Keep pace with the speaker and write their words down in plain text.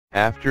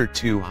After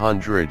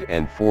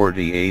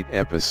 248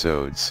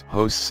 episodes,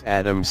 hosts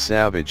Adam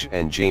Savage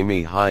and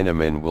Jamie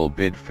Hyneman will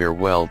bid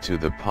farewell to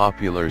the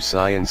popular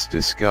Science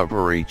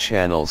Discovery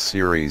Channel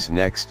series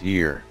next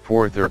year.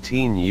 For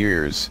 13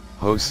 years,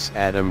 hosts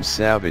Adam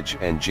Savage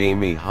and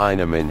Jamie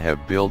Hyneman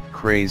have built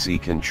crazy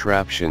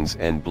contraptions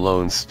and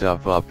blown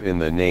stuff up in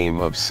the name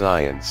of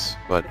science.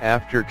 But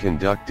after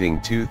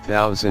conducting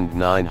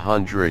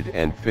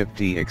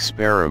 2,950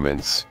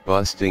 experiments,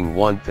 busting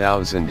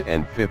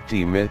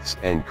 1,050 myths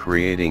and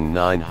creating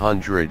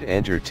 900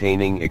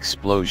 entertaining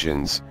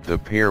explosions, the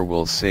pair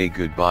will say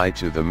goodbye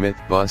to the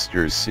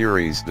MythBusters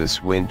series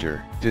this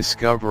winter.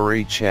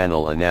 Discovery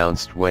Channel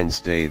announced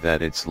Wednesday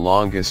that its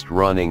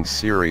longest-running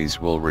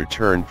series will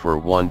return for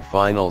one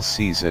final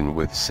season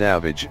with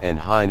Savage and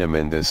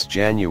Hyneman this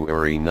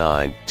January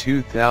 9,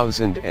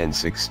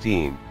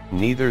 2016.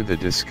 Neither the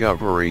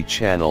Discovery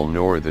Channel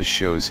nor the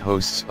show's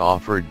hosts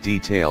offered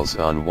details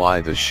on why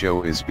the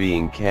show is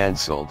being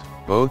cancelled.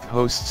 Both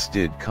hosts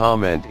did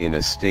comment in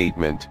a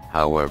statement,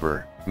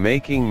 however.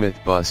 Making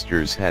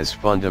MythBusters has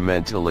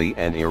fundamentally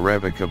and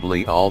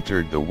irrevocably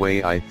altered the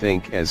way I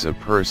think as a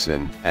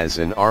person, as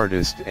an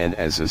artist and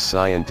as a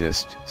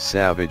scientist,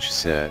 Savage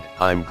said.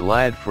 I'm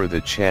glad for the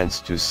chance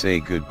to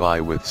say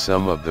goodbye with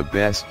some of the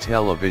best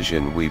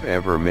television we've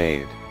ever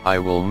made. I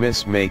will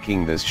miss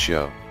making this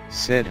show,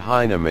 said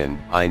Hyneman.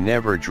 I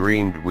never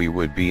dreamed we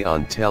would be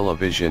on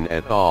television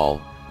at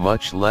all,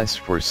 much less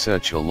for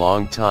such a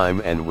long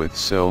time and with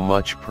so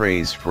much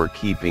praise for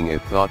keeping a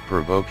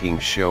thought-provoking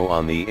show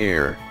on the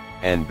air,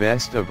 and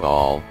best of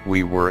all,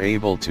 we were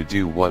able to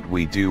do what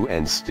we do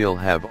and still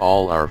have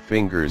all our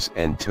fingers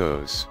and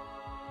toes.